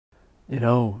You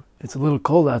know, it's a little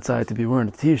cold outside to be wearing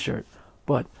a t-shirt,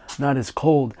 but not as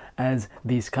cold as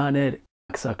these Con Ed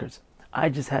suckers. I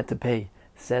just had to pay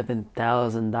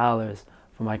 $7,000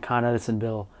 for my Con Edison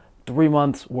bill, 3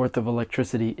 months worth of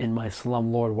electricity in my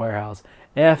slumlord warehouse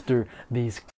after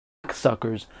these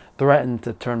suckers threatened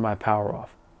to turn my power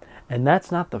off. And that's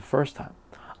not the first time.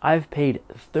 I've paid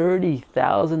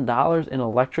 $30,000 in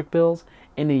electric bills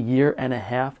in a year and a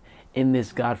half in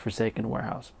this godforsaken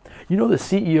warehouse. You know, the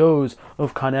CEOs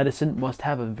of Con Edison must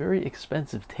have a very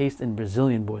expensive taste in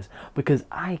Brazilian boys, because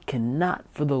I cannot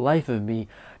for the life of me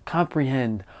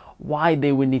comprehend why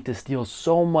they would need to steal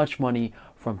so much money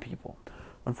from people.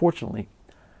 Unfortunately,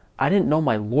 I didn't know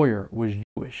my lawyer was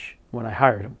Jewish when I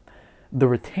hired him. The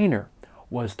retainer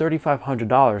was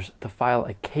 $3,500 to file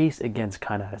a case against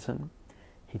Con Edison.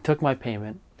 He took my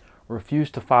payment,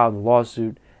 refused to file the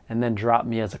lawsuit, and then dropped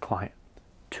me as a client.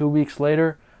 2 weeks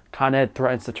later, Con Ed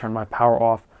threatens to turn my power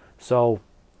off, so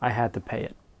I had to pay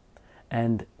it.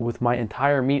 And with my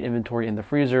entire meat inventory in the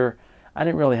freezer, I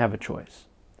didn't really have a choice.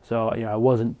 So, I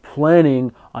wasn't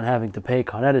planning on having to pay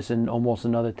Con Edison almost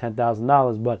another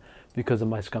 $10,000, but because of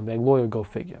my scumbag lawyer, go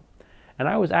figure. And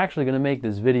I was actually going to make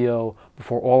this video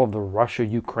before all of the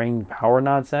Russia-Ukraine power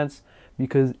nonsense,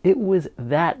 because it was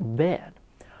that bad.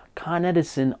 Con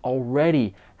Edison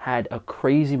already had a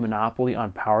crazy monopoly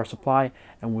on power supply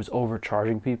and was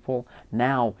overcharging people.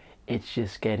 Now it's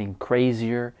just getting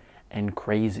crazier and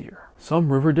crazier.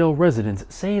 Some Riverdale residents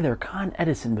say their Con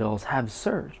Edison bills have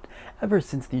surged ever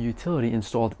since the utility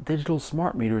installed digital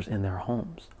smart meters in their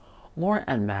homes. Laura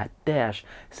and Matt Dash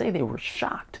say they were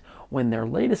shocked when their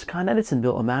latest Con Edison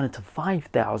bill amounted to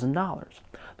 $5,000.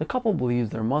 The couple believes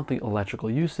their monthly electrical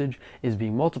usage is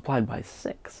being multiplied by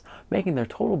 6, making their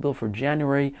total bill for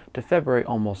January to February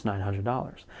almost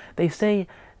 $900. They say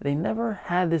they never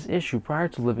had this issue prior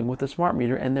to living with a smart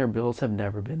meter, and their bills have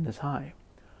never been this high.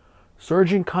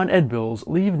 Surging Con Ed bills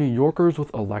leave New Yorkers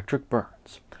with electric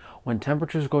burns. When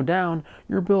temperatures go down,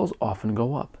 your bills often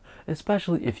go up,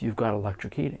 especially if you've got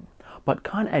electric heating. But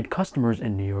Con Ed customers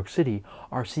in New York City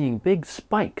are seeing big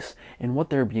spikes in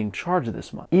what they're being charged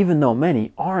this month, even though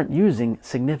many aren't using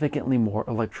significantly more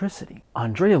electricity.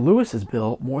 Andrea Lewis's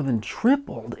bill more than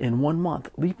tripled in 1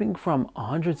 month, leaping from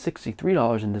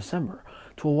 $163 in December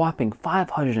to a whopping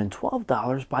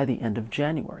 $512 by the end of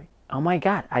January. Oh my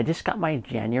god, I just got my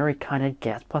January Con Ed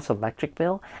gas plus electric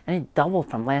bill, and it doubled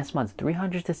from last month's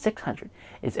 $300 to $600.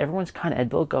 Is everyone's Con Ed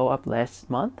bill go up last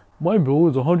month? My bill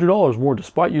is $100 more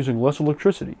despite using less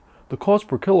electricity. The cost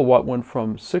per kilowatt went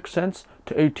from 6 cents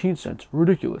to 18 cents.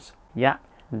 Ridiculous. Yeah,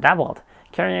 doubled.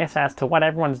 Curious as to what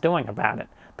everyone's doing about it.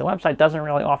 The website doesn't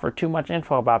really offer too much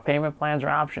info about payment plans or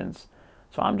options.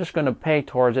 So I'm just going to pay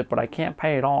towards it, but I can't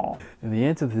pay it all. And the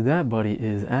answer to that, buddy,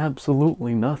 is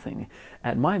absolutely nothing.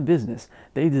 At my business,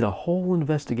 they did a whole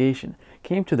investigation,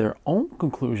 came to their own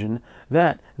conclusion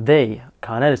that they,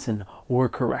 Con Edison, were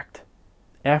correct.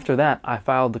 After that, I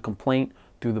filed the complaint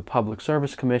through the Public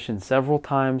Service Commission several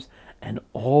times, and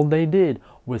all they did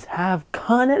was have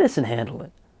Con Edison handle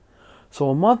it. So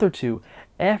a month or two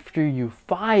after you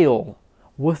file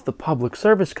with the Public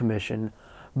Service Commission,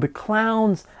 the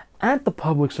clowns at the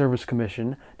Public Service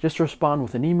Commission just respond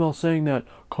with an email saying that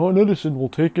Con Edison will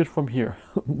take it from here.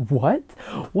 What?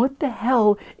 What the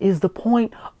hell is the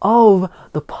point of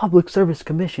the Public Service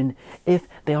Commission if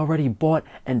they already bought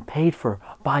and paid for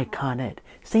by Con Ed?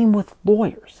 Same with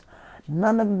lawyers.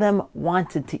 None of them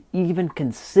wanted to even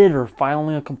consider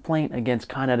filing a complaint against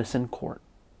Con Edison court.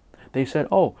 They said,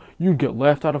 oh, you'd get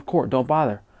laughed out of court, don't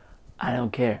bother. I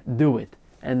don't care, do it.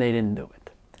 And they didn't do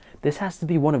it. This has to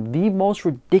be one of the most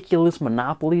ridiculous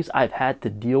monopolies I've had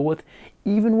to deal with.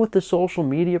 Even with the social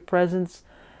media presence,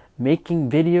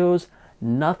 making videos,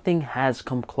 nothing has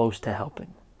come close to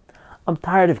helping. I'm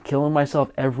tired of killing myself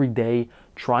every day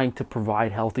trying to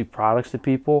provide healthy products to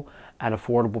people at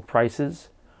affordable prices,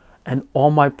 and all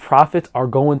my profits are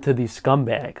going to these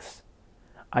scumbags.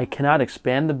 I cannot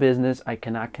expand the business. I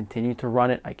cannot continue to run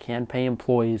it. I can't pay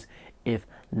employees if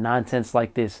nonsense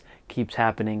like this keeps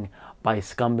happening by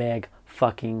scumbag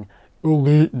fucking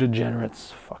elite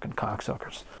degenerates, fucking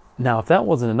cocksuckers. Now, if that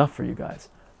wasn't enough for you guys,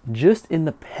 just in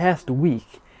the past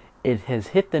week, it has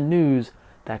hit the news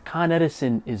that Con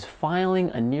Edison is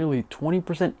filing a nearly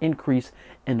 20% increase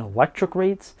in electric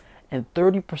rates and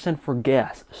 30% for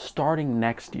gas starting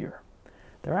next year.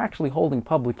 They're actually holding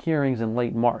public hearings in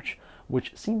late March,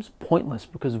 which seems pointless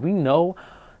because we know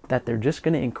that they're just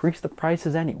going to increase the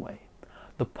prices anyway.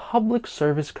 The Public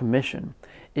Service Commission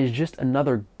is just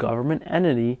another government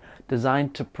entity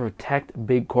designed to protect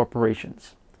big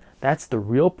corporations. That's the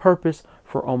real purpose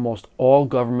for almost all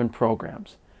government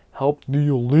programs. Help the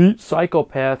elite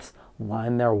psychopaths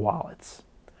line their wallets.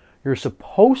 You're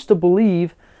supposed to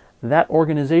believe that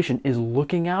organization is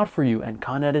looking out for you and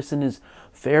Con Edison is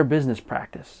fair business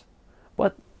practice.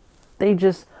 But they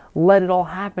just let it all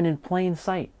happen in plain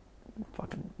sight.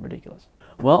 Fucking ridiculous.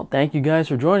 Well, thank you guys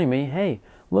for joining me. Hey,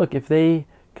 look, if they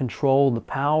control the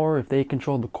power, if they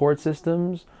control the court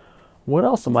systems, what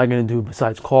else am I going to do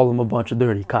besides call them a bunch of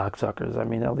dirty cocksuckers? I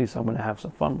mean, at least I'm going to have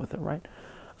some fun with it, right?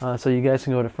 So you guys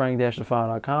can go to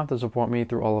frank-defile.com to support me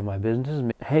through all of my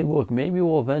businesses. Hey, look, maybe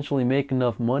we'll eventually make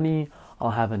enough money.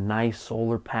 I'll have a nice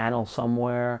solar panel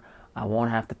somewhere. I won't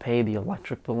have to pay the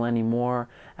electric bill anymore.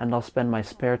 And I'll spend my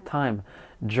spare time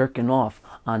jerking off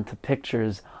onto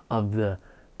pictures of the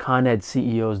Con Ed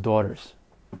CEO's daughters.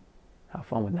 How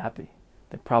fun would that be?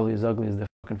 They're probably as ugly as their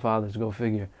fucking fathers, go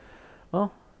figure.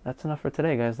 Well, that's enough for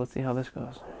today, guys. Let's see how this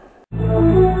goes.